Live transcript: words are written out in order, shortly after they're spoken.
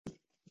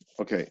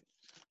Okay,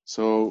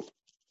 so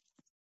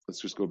let's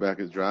just go back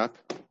and drop.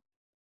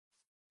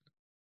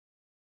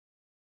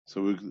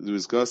 So we're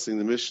discussing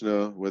the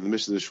Mishnah, where the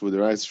Mishnah is Shvud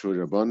Reis,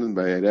 Shvud Rabbanan,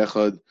 by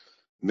Echad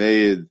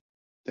made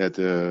that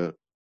the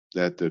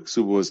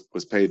ksuba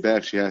was paid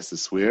back. She has to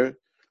swear.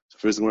 So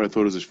first, the Gemara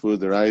thought it was a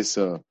Shvud Reis,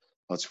 al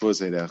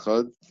Shvud Echad,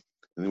 and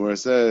the Gemara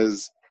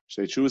says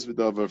Shtei Tshuvos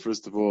B'davar.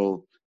 First of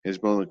all,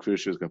 Heshbon Kfir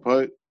Shus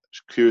Kapot,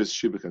 Kfir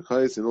Shibuk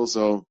Hakais, and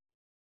also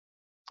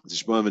the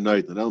Shema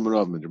V'Night, and El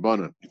Marav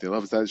Midrabanan. If they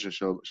love that,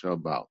 shall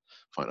bow.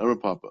 Fine. Amar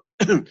Papa.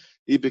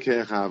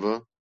 Ipekei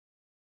Chava.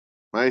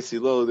 Ma'isi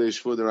Lo De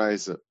Shvud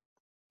Reis.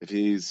 If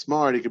he's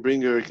smart, he can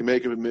bring her. He can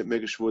make a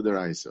shvur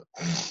deraisa.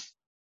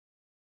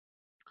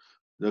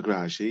 Look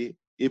Rashi.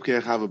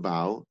 Ibkei have a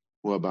baal,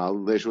 who a baal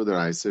leishvur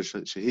deraisa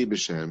shehi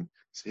b'shem.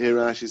 So here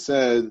Rashi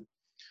said,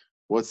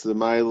 what's the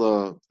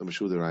mila of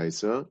shvur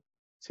deraisa?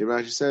 So here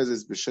Rashi says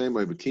it's b'shem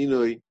or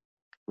b'kinoi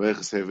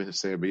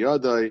v'echasev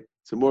b'yadai.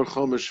 It's a more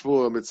chomer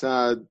shvur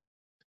mitzad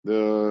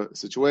the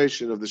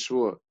situation of the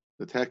shvur,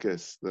 the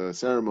tekes, the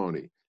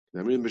ceremony.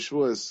 Namrim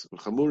b'shvur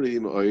chamuri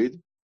ma'oid.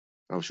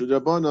 Shvur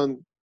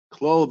rabbanon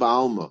klol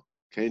ba'alma.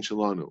 Kain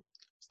Shalanu.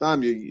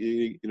 Stam,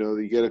 you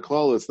get a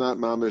klal, it's not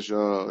mamish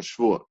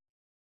shvur.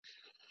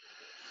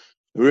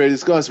 We already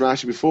discussed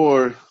Rashi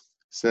before,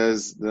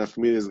 says the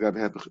nafkamina is got the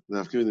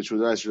nafkamina the shvur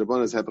Rashi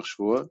Rabban is hepech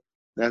shvur.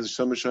 That's the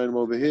Shama Shainim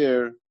over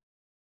here.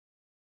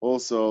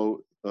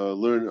 Also,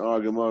 learn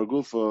Argamar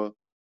Gufa.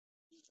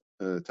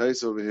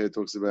 Tais over here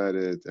talks about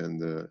it,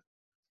 and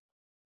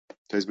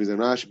Tais Bizan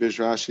Rashi, Pish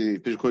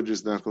Rashi, Pish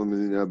Kudris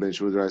nafkamina ben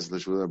shvur Rashi the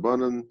shvur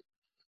Rabbanon.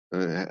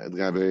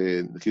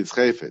 Gabe the kids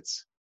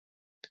chayfetz.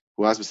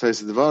 Who asked besides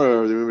the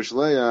Dvarer, the Rimmer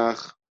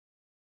Shaleach,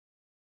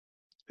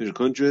 Pish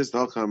Kudris,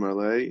 Dalkam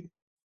Arlei.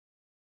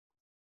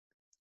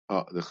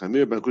 The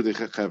Chamir Ben Kudei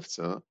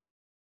Chefetza.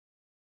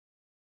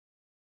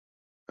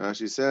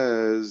 She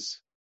says,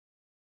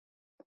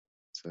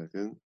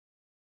 second.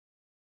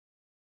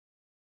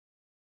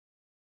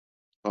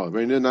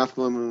 Very near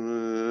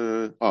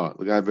Nafkalim.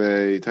 The guy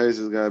by Tais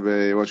is the guy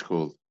by what's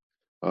called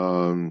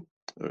Nasner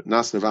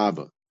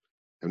Vaba.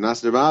 If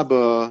Nasner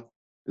Vaba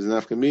is an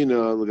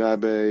Nafkamina, the guy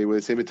by we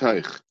say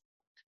Mitaich.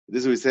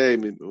 This is what we say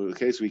in the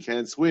case we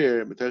can't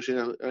swear. Mitaich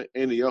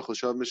any Yochel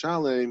Shav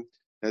Mishalem.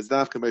 That's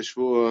Nafka by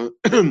Shvur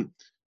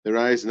the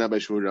Rais, and not by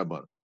Shvur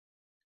Rabban.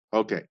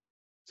 Okay.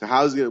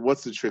 So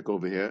what's the trick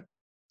over here?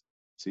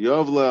 So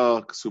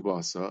Yovla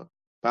Ksubasa,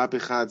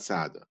 Papichad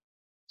Sada.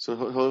 So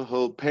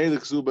he'll pay the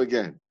Ksuba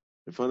again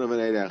in front of an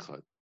Eid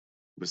Echad.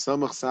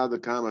 B'samach Sada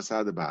Kama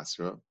Sada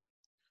Basra.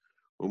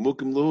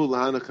 Umukim Luhu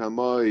Lahana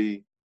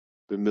Kamoi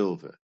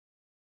B'milve.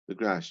 The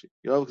Grashi.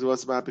 Yovla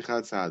Ksubasa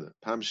Papichad Sada.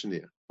 Pam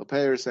Shania. He'll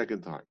pay her a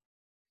second time.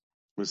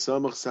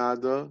 B'samach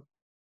Sada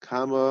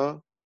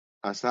Kama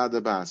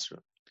Asada Basra.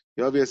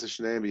 Yovla Yesa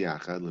Shneim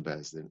B'yachad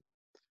Lebezdin.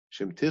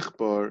 Shem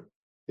Tichbar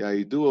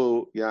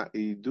Ya'iduho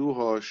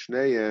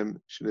Shneim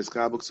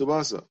Sheniskabel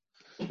Ksubasa.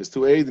 There's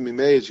two Eidim he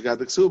made, she got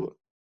the Ksuba.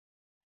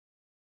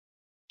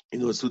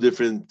 It's two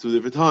different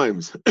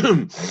times.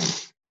 And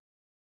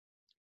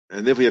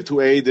if we have two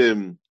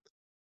Eidim,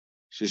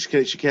 she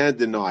can't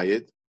deny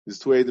it. There's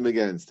two Eidim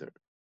against her.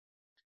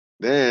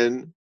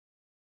 Then,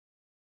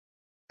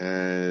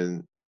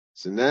 and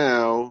so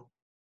now,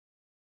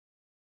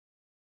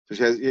 so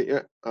she has,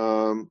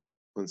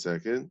 one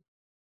second.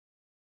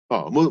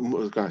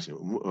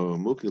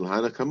 Mukil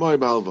Hana Kamoy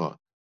Balva.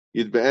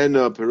 Yid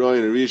Be'ena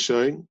Peroy and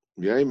Rishoin.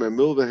 Yaim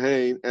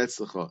Milvahain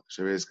Etzlacha.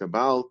 Sheves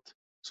Kabalt.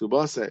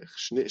 Subasech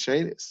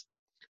Shenis.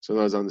 So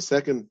now on the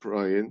second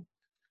Proyin,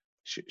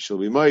 she'll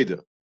be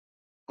Maida.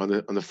 On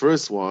the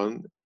first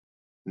one,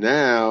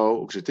 now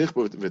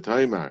Ukshetichbo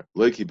V'Taimar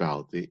Loiki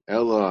Balti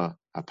Ella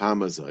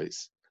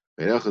Apamazais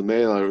Ve'echad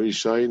Meila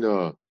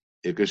Rishoina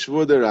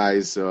Ikashvu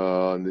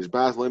Deraisa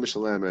Nishbach Loim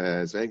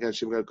Shalemes Venkan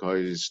Shimga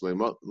Koyish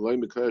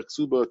Loim Mikoich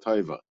Suba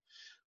Taiva.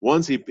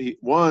 Once he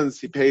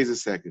pays the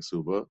second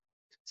Suba,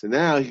 so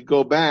now he can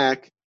go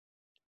back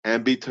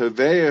and be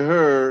Tavei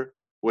her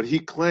what he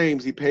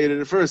claims he paid it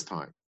the first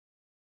time.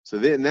 So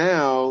then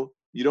now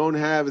you don't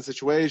have a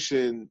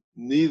situation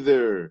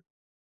neither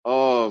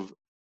of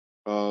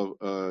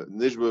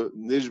Nishba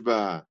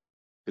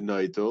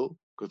Benaitel,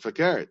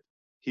 because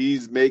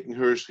he's making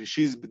her,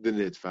 she's the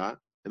Nitfa,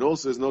 and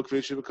also there's no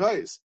Kvir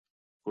Shivakais.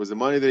 Because the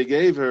money that he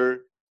gave her,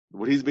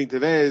 what he's being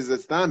Taveh is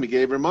that Stam, he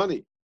gave her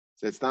money.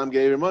 So that Stam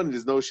gave her money,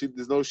 there's no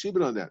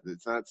Shibin on that.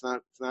 It's not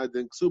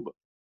the Ksuba.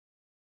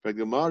 For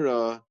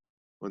Gemara,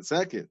 1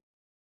 second.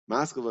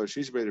 Maskava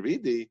Shish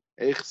Beiridi,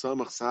 Eich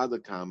Samach Sada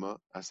Kama,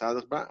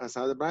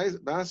 Asada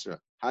Basra.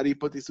 How do you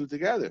put these two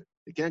together?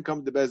 You can't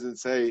come to Bez and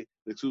say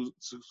the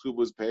Ksuba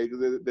was paid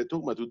because they're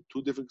talking about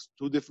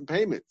two different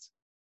payments.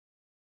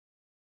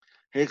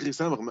 Heichri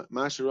Samach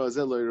Mashra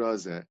Zelo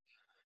Razeh,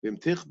 Vim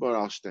Tichbar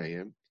Al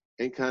Shteim,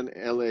 Enkan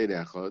Elei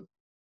Echad,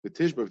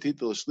 V'Tishbar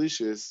V'Titel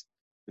Shlishis,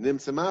 V'Nim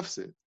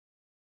Samafsid.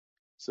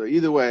 So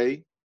either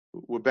way,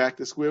 we're back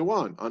to square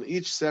one. On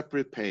each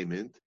separate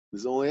payment,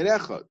 there's only an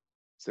Echad.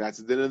 So that's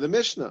the din of the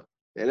Mishnah.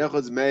 The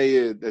Echad's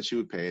made that she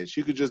would pay it.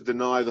 She could just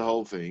deny the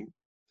whole thing.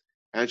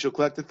 and she'll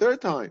collect the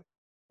third time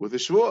with a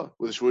shvua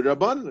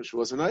rabbanan, a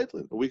shvua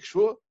sanaitlin, a week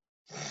shvua.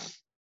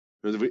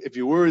 If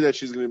you're worried that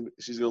she's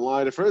gonna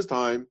lie the first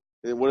time,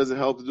 then what does it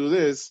help to do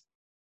this?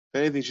 If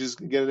anything, she's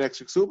gonna get an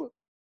extra ksuba.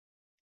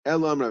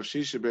 Elam Rav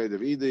Shisha Ber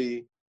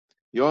Davidi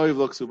Yoiv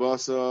Lo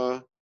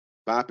Ksubasa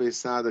Bape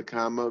Sada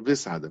Kama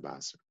Visada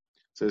Basar.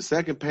 So the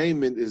second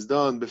payment is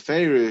done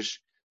beferish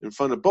in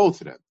front of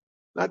both of them.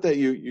 Not that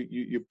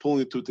you're pulling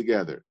the two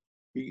together.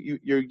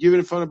 You're giving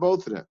in front of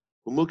both of them.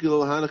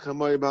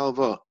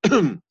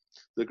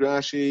 The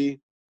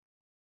Grashi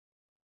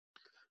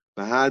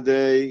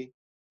Bahade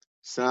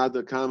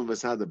Sada Kama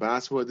Visada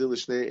Basar Adil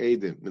Shnei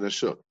Edim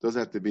Minashuk. Doesn't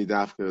have to be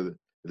Dafka.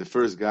 The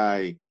first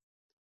guy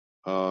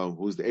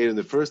who's the aid in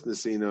the first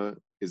Nesina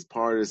is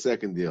part of the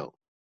second deal.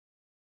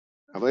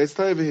 There's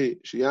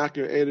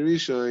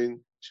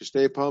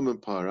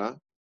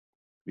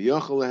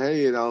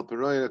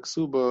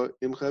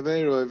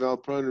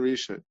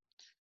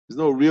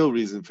no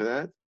reason for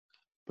that,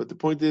 but the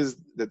point is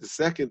that the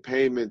second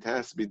payment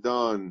has to be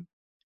done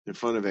in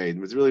front of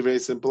Adam. It's a really very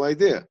simple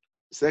idea.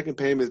 The second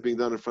payment is being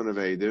done in front of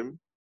Adam,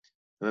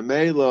 and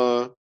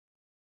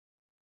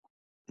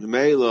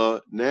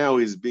now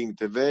he's being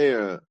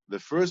teveya the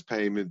first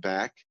payment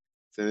back.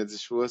 Then it's a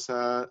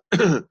shvuasa.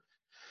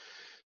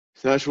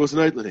 It's not shvuasa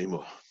nightly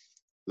anymore.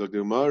 Look, the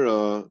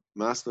Gemara,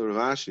 Master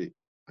Ravashi,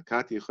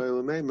 Akati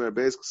Yichayel Meimer,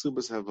 Beis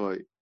Ksubas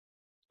Havoi.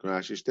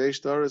 Rashi, Shtei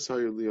Shtaris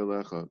Hayu Li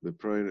Alecha,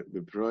 Beproin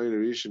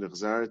Rishon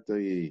Echzarta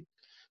Yi,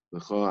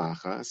 Lecho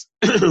Achas,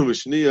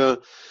 V'shniya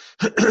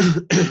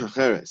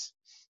Cheres.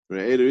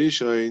 Re'ed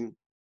Rishon,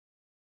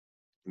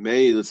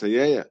 Mei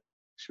L'tzayeya,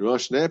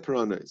 Shirosh Ne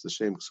Perona, it's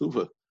L'Shem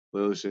Ksuba,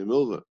 L'Shem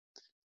Milva.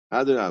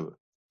 Adarabba.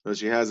 So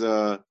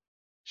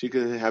she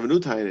can have a new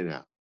taina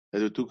now.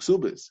 There's her two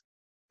ksubas.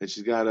 And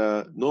she's got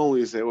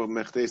normally you say, well,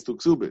 mechteis two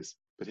ksubas.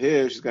 But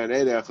here she's got an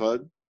eid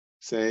echad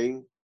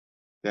saying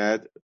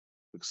that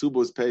the ksuba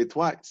was paid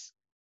twice.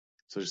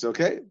 So she's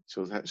okay.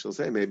 She'll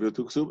say maybe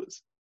two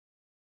ksubas.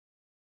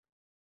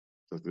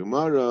 So the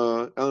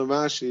Gemara, El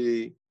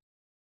Rashi,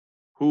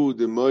 hu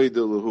de moide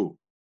lehu,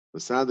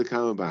 l'sad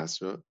kama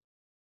basra,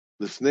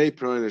 l'fnei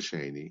proin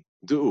hasheni,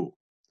 du'u,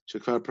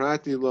 shekvar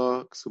prati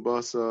lo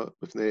ksubasa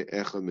l'fnei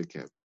echad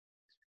mekem.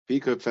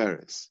 Pika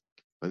feres.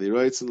 And he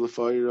writes in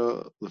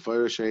Lefayra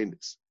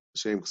Shenis,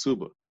 Shem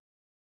Ksuba.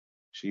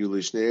 She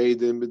Yulishnei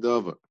Eidim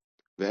B'Dover.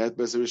 Ve'et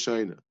Beser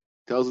Rishayna.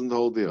 Tells him the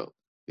whole deal.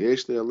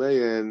 Yesh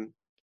le'aleyen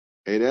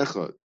Eid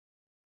Echad.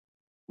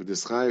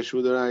 V'deschai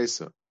Yeshua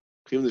D'Raisa.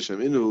 Chim D'Shem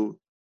Inu.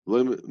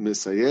 Lo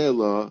Misayeh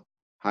Lo.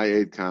 Hai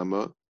Eid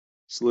Kama.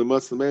 So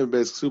L'matz L'meim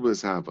Beis Ksuba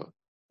is Hava.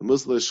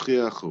 L'musla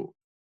Shchiachu.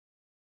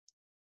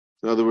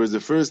 In other words,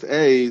 the first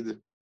aid,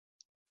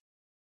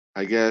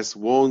 I guess,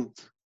 won't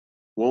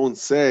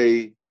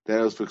say that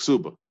it was for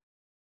Ksuba.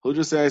 He'll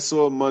just say, I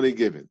saw money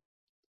given.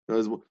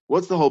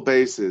 What's the whole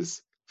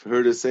basis for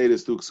her to say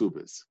there's two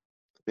Ksubas?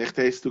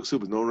 Mechteis two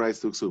Ksubas. No one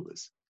writes two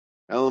Ksubas.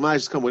 Elamai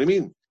just come, what do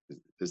you mean?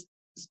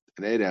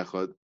 An Eid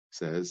Echad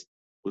says,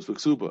 was for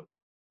Ksuba.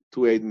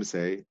 Two Eidim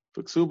say,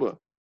 for Ksuba.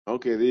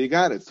 Okay, there you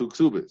got it. It's two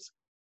Ksubas.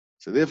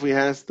 So therefore he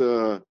has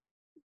to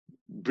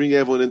bring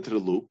everyone into the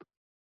loop.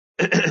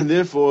 And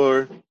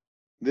therefore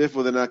they're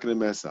not going to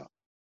mess up.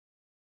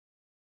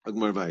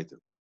 Agmar Vaitim.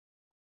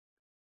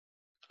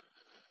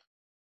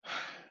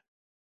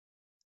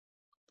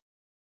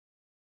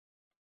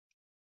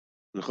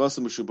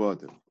 Nechasam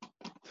Meshubadim.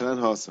 Tan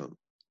Hasam.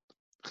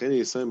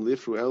 Cheni Yisayim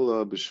Lifru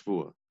Ella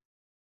B'Shvua.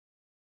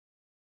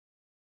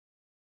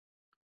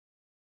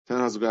 Tan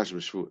Hazugash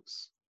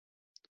B'Shvuas.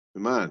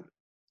 Man,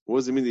 what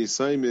does it mean the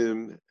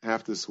Yisayim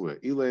have to swear?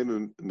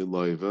 Ilaim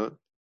Miloiva.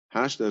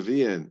 Hashda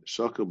Vien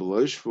Shaka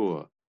B'Lo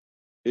Shvua.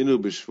 Inu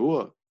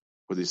B'Shvua.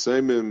 Or the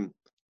Yisayim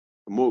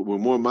were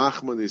more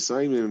machma the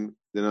Yisayim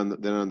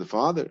than on the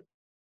father.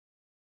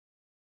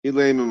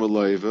 Ilaim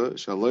Miloiva.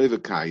 Shaloiva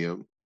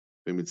Kayim.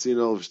 B'Mitzin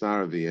Ol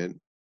V'Shtar Vien.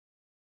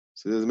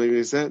 So it doesn't make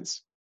any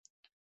sense.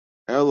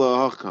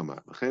 Ella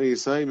Hachkama. Cheni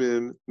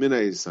Yisayim Mina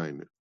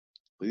Yisayim.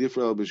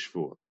 L'Yifrael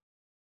B'Shvua.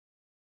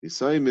 The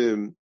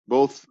Yisayim,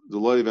 both the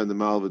Loiv and the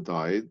Malva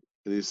died,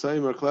 and the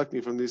Yisayim are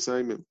collecting from the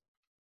Yisayim.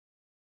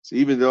 So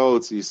even though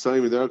it's the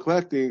Yisayim that are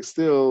collecting,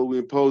 still we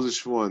impose a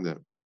Shvu on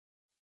them.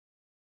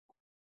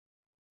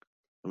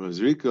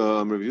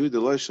 Amazrika, Amrav Yehuda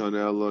Leshan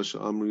Ella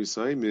Sh'amru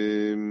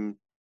Yisayim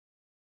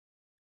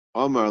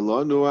Amar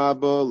Lo Nu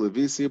Abba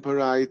Levisi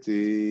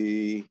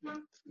Paraiti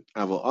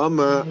Aval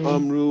Amar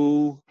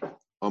Amru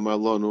Amar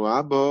Lo Nu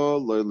Abba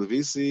Lo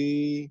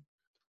Levisi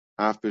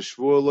Af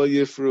B'Shvu Lo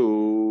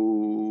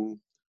Yifru.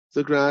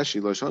 The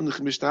Grashi, Lashon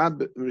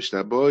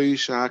Mishtaboi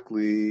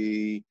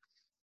Shakli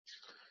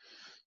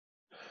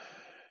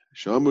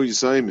Shamur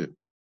Yisayimim.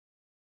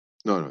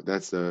 No,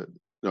 that's the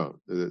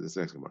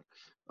next Gemara.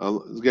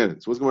 Again,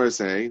 so what's Gemara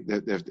saying?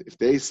 That if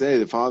they say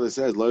the father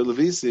says Lo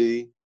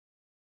Levisi,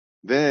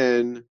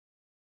 then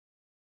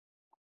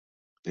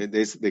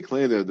they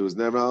claim that there was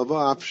never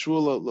halva. Af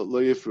Shvua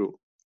Lo Yifru.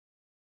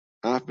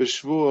 Af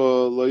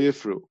B'Shvua Lo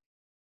Yifru.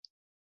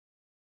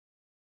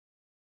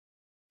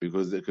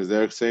 because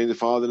they're saying the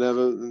father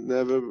never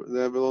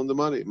loaned the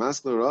money.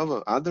 Maskler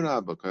Rava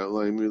Adarabba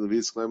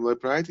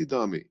priority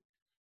dummy.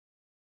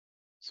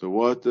 So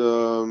what?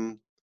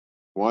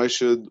 Why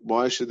should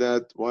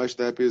that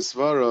be a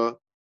svara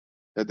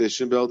that they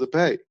shouldn't be able to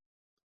pay?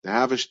 They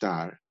have a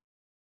star,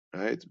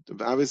 right?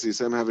 Obviously,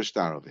 some have a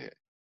star over here.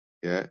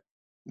 Yeah,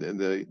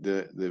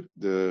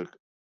 the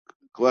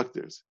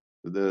collectors,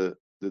 the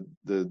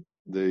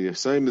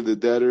assignment of the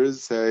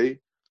debtors say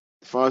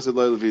the father said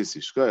Levisi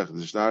Shkoyach.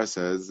 The star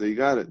says that you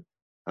got it.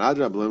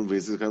 Adrab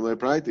Levisi kind of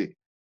priority.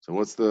 So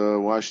what's the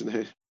why should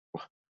they?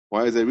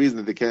 Why is there a reason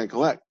that they can't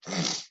collect?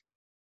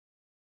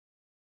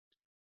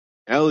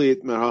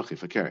 Elliot Merhachi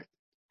for carrot.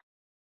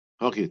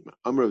 Hachit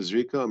Amr of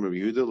Zrika, Amr of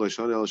Yehuda,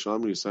 Lashon El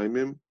Shalom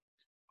Yusaimim,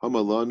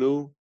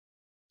 Hamalanu,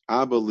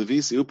 Abba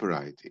Levisi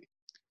Uparaiti.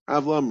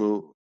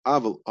 Avlamru,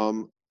 Aval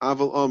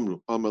Amru,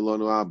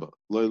 Amalanu Abba,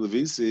 Loy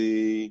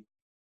Levisi,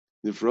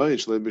 Nifroyin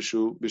Shle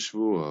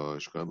Bishvua,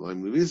 Shkam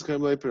Laim Levisi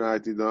Kam Lay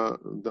Parati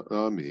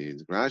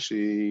Damid,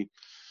 Rashi,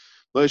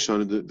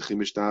 Lashon the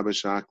Chimishta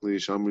Shakli,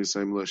 Shamri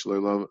Saim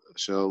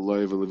Shel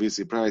Loy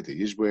Levisi Parati,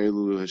 Yishbu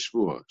Elu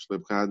Hashvua,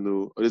 Shleb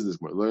Kadnu, what is this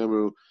more?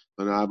 Loyamru,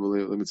 Abba,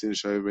 Lemitzin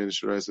Shav Ben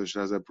Shiraz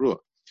Shazap Rua.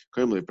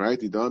 Kam Lay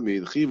Parati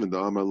Damid, Chivan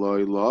Dama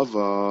Loy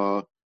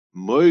Lava,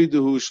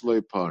 Moiduhu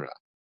Shle Para.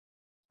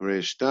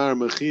 Reshtar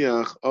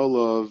Mechiach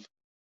Olav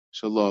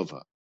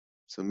Shalova.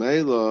 So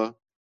Mela,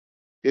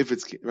 if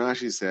it's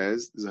Rashi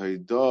says,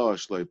 Zaydah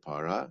Shloi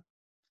Para,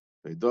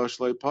 Zaydah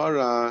Shloi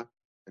Para,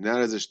 and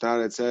that is a star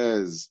that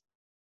says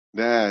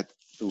that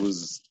it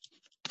was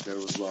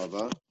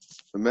lava.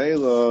 The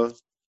Mela,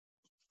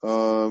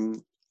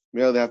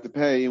 they have to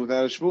pay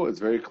without a shvu. It's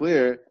very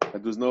clear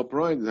that there's no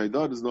prime.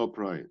 Zaydah there's no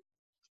prime.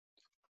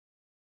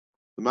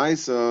 The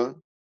Maisa,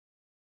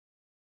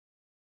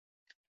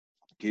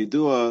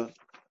 Kidua,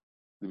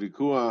 the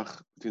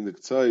Vikuach between the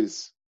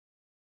Ktsois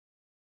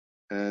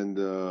and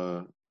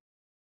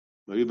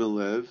Mariban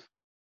Lev.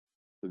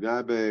 The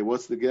Gabe,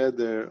 what's the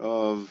gather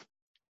of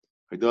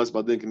Haidas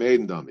Badin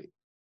K'meidin Dami?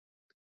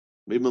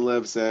 Mariban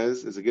Lev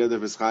says it's a gather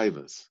of his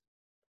chayvas.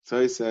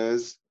 Tzai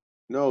says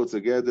no, it's a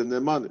gather of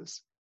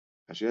nemanis.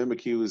 Hashem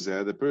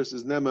Akiyuzeh, the person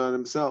is nema on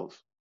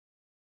himself.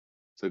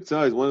 So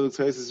Tzai, one of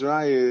the Tzai's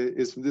raya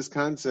is from this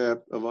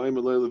concept of Ayim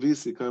Eloi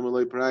Levisi, Kayim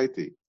Eloi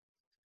Praiti.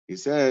 He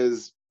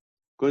says,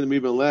 according to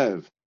Mariban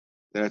Lev,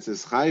 that it's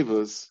his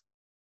chayvas.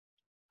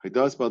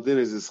 Haidas Badin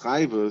is his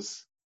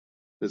chayvas.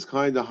 It's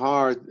kind of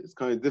hard, it's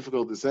kind of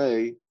difficult to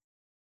say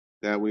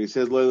that when he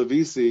says Loi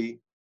Levisi,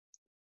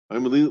 Loi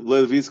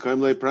Levisi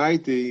Kaim Loi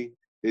Praiti,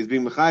 is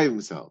being Mechayiv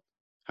himself.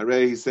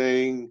 Hooray, he's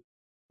saying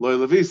Loi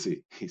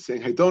Levisi. He's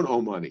saying, I don't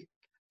owe money.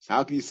 So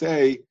how can you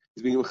say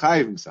he's being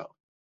Mechayiv himself?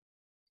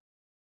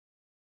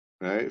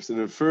 Right? It's an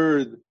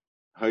inferred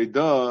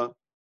Haidah,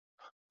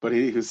 but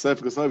he's not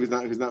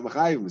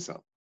Mechayiv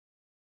himself.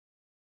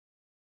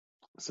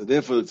 So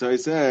therefore the Torah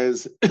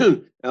says,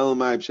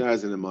 Elamai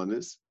Pshaz in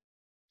Amonis.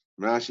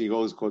 Rashi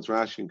goes, quotes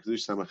Rashi in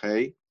Kedush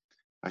Samachay.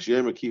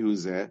 Asher Makihu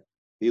Zeh.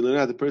 He learned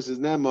out the person is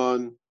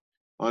Nemon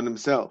on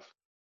himself.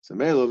 So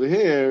Mel over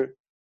here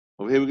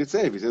we could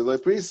say if he says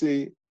like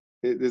Prisi,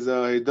 there's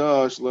a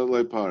Hidash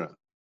like Para.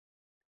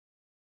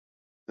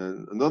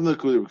 And another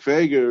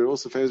Kfager,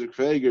 also famous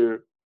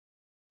Kfager,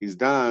 he's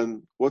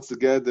done. What's the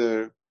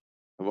gather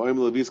of Oim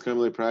Levis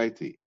Kamle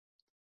Praiti?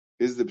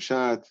 Is the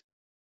Pshat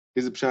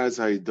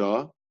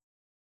Haidah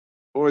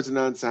or it's an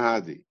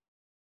Ansahadi?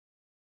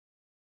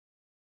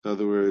 In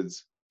other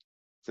words,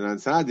 it's an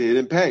Ansahadi, he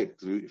didn't pay.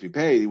 If he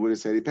paid, he would have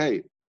said he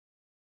paid.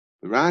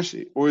 But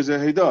Rashi, or is it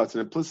Haidah? It's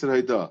an implicit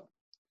Haidah.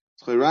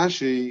 So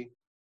Rashi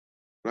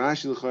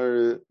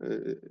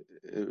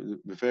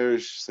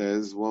Beferish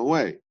says one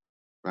way.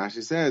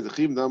 Rashi says,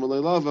 "Chim dam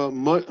leilava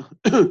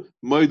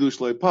moidush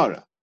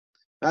leipara."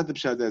 Not the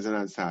pshat as an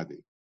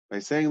ansadi. By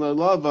saying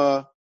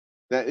leilava,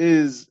 that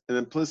is an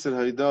implicit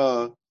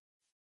haidah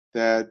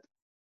that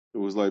it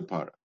was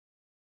leipara.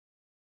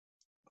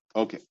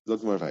 Okay,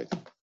 look more right.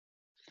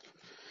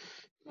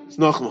 It's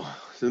nochmal.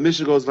 So the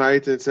Mishnah goes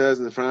right and it says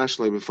in the Frash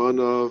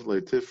leibefanov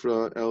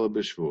leitifra ela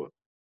bishvua.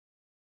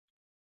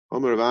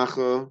 Omer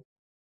Ravacha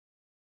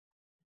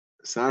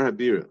Sar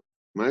Habira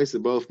Ma'ase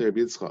both near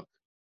Yitzchak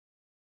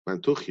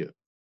Mantuchya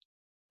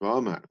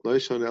V'Amar Lo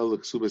Yishon El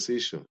Ksubas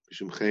Isha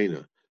Mishum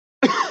Chena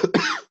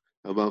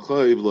Al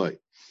Balchoy V'Loi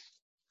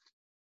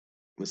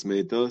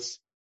Masmeitos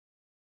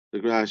the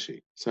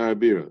Grashi Sar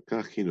Habira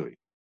Kach Kinoi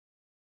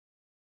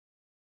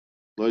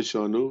Lo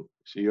Yishonu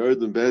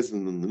Sheyardem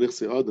Bezdin and the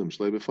Nichse Adam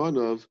Shlei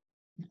Befanov.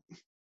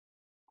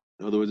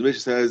 In other words, the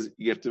Mishnah says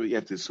you have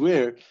to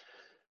swear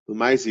the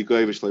Ma'ase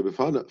Goy V'Shlei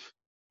Befanov.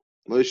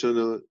 Lo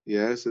Yishonu,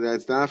 yeah, so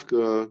that's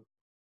Dafka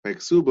by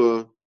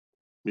Ksuba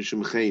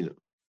Mishum Chena.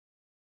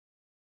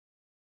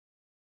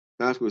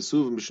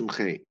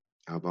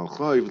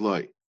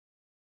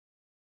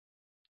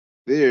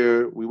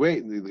 There, we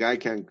wait. The guy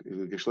can't.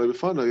 You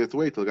have to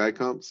wait till the guy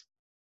comes.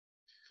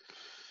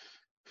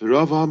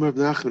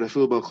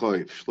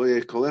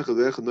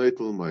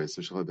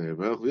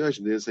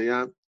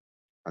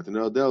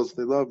 Atanel Dels,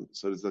 they love.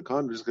 So there's the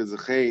con just because the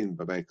chain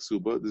by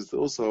ksuba. There's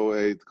also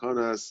a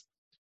konas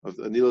of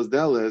Anilas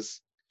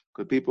Delis,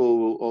 because people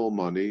will owe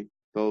money.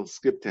 They'll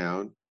skip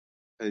town,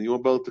 and you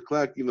won't be able to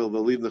collect. You know,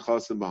 they'll leave the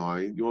chosim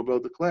behind. You won't be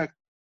able to collect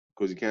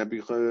because you can't be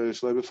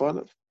shlei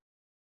b'fanav.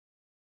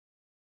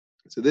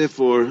 So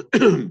therefore,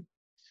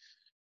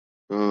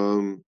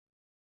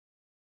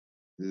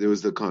 there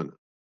was the kana.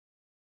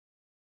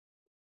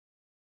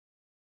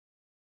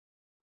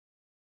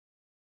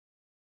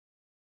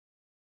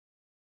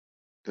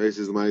 Tais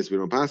is the mice. We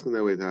don't pass in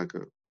that way.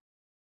 Taka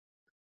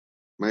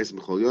mice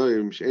b'chol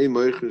yoyim she'ein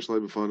moichin shlei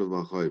b'fanav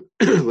b'achayv.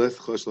 Less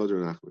chosh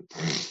ladr nachman.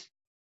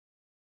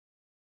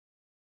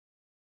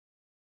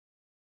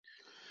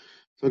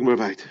 Talking more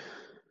about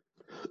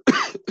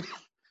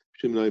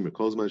Shim Noimer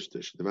calls much to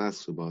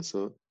Damascus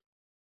Basa.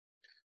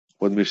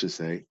 What did Mishnah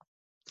say?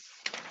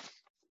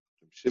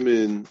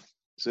 Shimon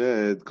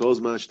said,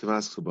 calls much to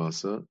Damascus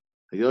Basa.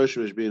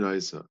 Hayoshim is being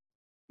Isa.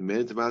 The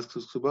man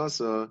Damascus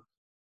Basa,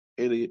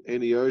 any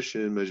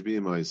Yoshim is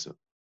being Isa.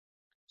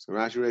 So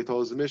Rashi Ray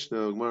told us the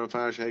Mishnah, Gemara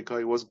Farash Heikai,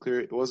 it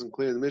wasn't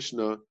clear in the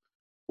Mishnah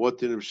what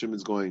din of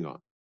Shimon's going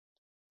on.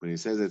 When he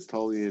says it's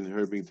totally in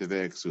her being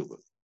Tevei Ksuba.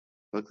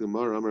 Like the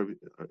Gemara,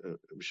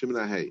 Shimon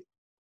Ahei,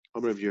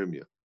 Amar of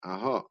Yirmiyah.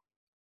 Aha.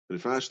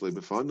 That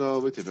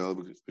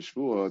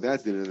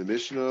din in the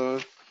Mishnah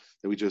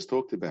that we just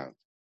talked about.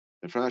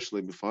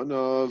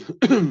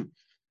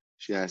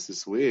 She has to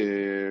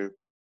swear.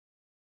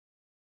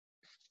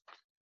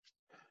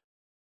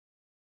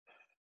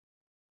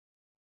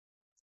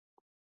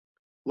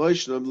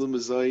 Loishna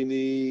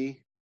l'mazayni,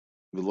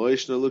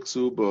 v'loishna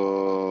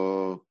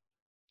l'ksuba.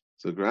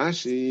 So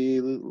Grashi,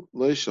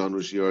 Loishon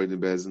was yard in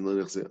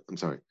bezin. I'm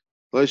sorry.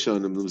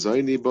 Loishon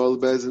l'mazayni bal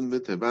bezin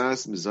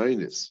v'tavas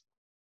mizaynis.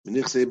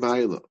 V'nichse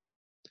baila.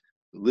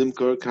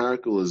 Limkar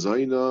karkul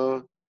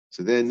l'zayna.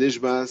 So then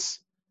nishbas.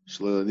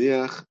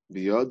 Shlaniach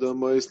biyada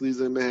mois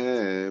liza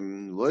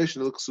mehem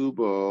loishna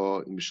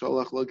l'ksuba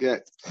imshalach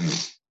loget.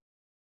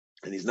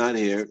 And he's not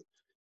here.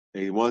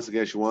 And he wants to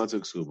get, she wants a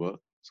ksuba.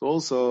 So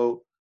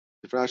also,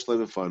 the Frash Lev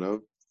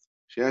Fanav,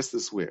 she has to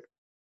swear.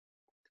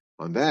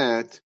 On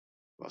that,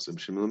 Vasim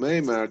Shimon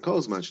Meimar,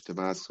 Kozman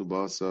Shtavas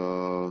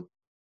Kubasa,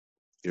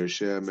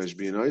 Yershem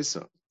Meshbin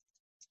Oisa.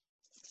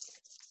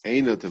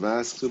 Eina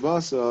Tavas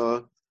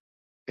Kubasa,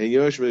 and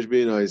Yersh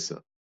Meshbin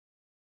Oisa.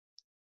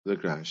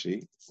 Look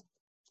Rashi.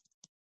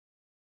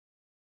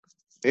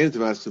 Eina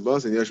Tavas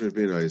Kubasa, and Yersh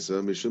Meshbin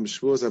Oisa, Mishum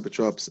Shvuos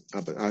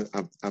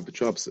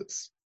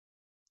Apotropsis.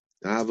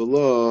 To have a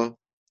law,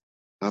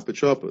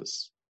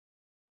 Apotropos.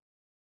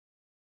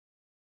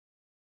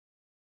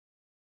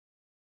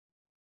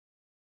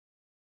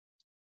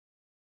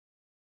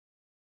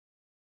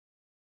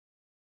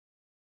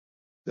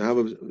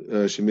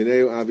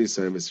 Shemineu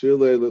Avisay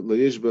Mesrile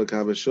Layishba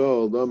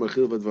Kabashol Lo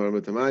Machil Vadvar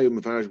Matamayu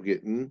Mefarish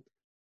Gittin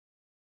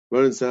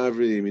Ronan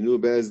Savri Minu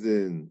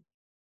Bezdin.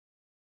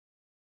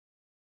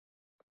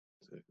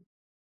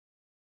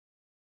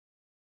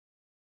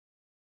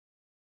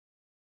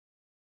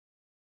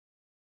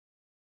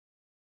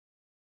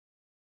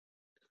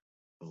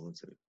 Oh, one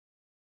second.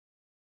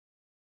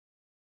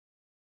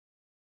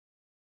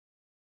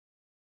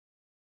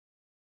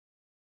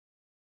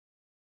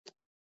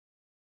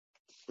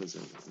 What's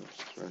that?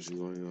 What's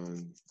going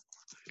on?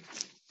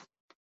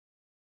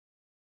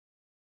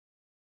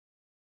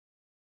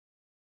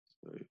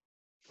 Sorry.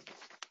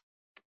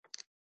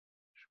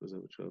 What's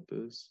up with Trump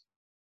is?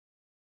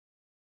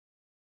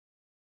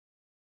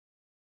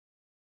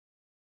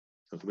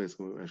 Okay,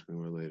 basically, we're asking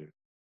more later.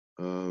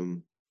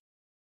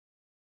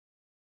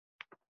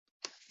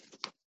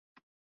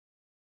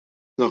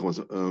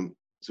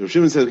 So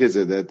Shimon said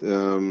that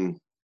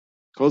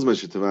Kozman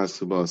Shetavas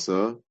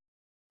Kubasa,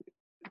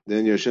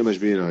 then your Shemesh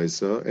being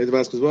Isa, and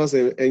Tavas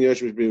Kubasa, and your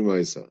Shemesh being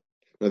Isa.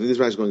 Now, I think this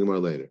Rashi is going more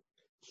later.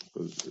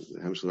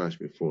 Hamish Rashi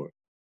before.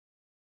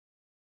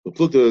 But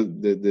look,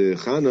 the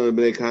Chana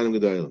Bnei Kahanim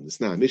Gedolim. It's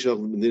not Mishach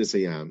B'Din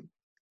Sayam,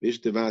 Mish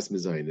Tavas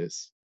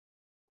Mezainis,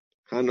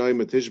 Chana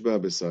Matishba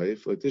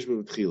B'Saif, or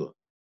Tishba B'Tchila.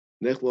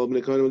 Nechlo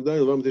Bnei Kahanim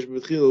Gedolim, Vam Tishba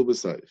B'Tchila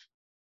B'Saif.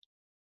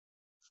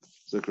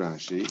 So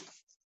Rashi.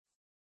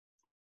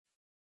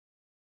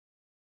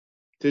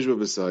 Tishba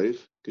B'Saif,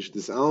 Kish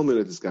Almin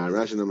at this guy,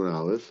 Rashi number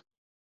Aleph,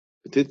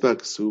 Titba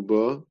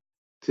Ksuba,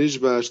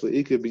 Tishba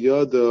Shleika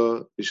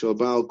B'Yada B'Shal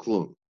Baal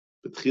Klum,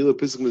 B'Tchila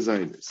Pisuk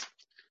Mezainis.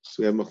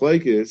 So we have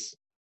Machlaikis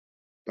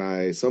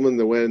by someone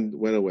that went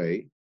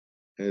away,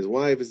 and his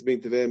wife is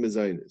being Tevei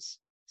Mezainis.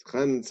 So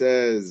Chan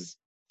says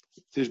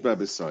Tishba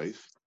B'Saif,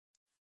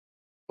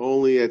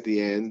 only at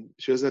the end.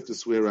 She doesn't have to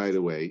swear right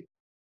away.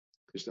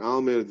 Kish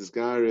Almin at this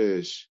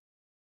Garish,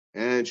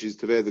 and she's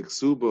Tevei the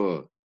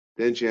Ksuba,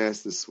 then she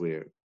has to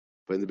swear.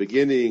 But in the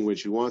beginning, when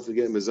she wants to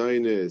get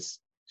Mezainis,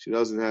 she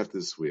doesn't have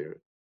to swear.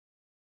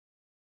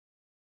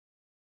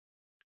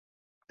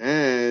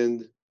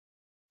 And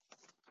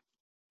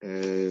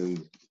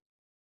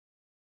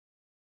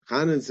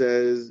Hanan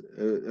says,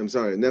 I'm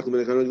sorry, they said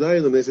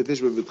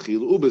Tishba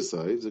B'Tchil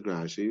Ubesayv,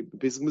 Zagrashi, the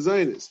piece of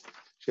Mezainis.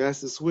 She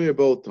has to swear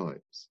both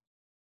times.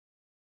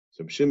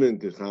 So Shimon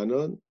to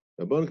Hanan,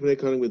 Rabbanan B'nei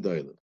Kohanim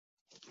Gedolim.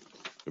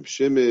 Reb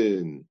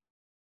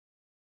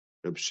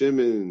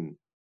Shimon,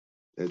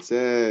 that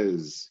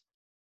says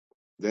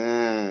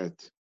that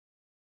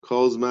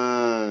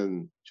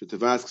Kolzman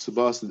Shetavask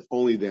Subas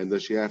only then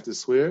does she have to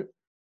swear.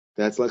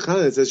 That's like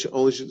Hannah. It says she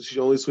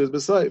only swears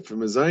beside. For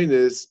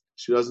Mazinis,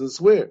 she doesn't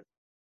swear.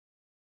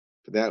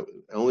 But that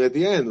only at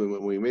the end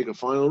when we make a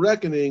final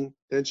reckoning,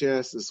 then she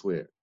has to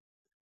swear.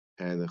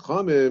 And the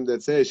Chomim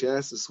that says she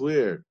has to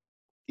swear,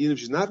 even if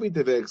she's not being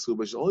Teveksu,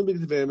 but she's only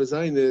being Tevek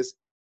Mazinis,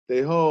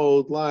 they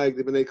hold like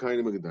the Bnei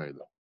Kohanim Gedolim.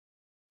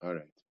 All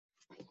right.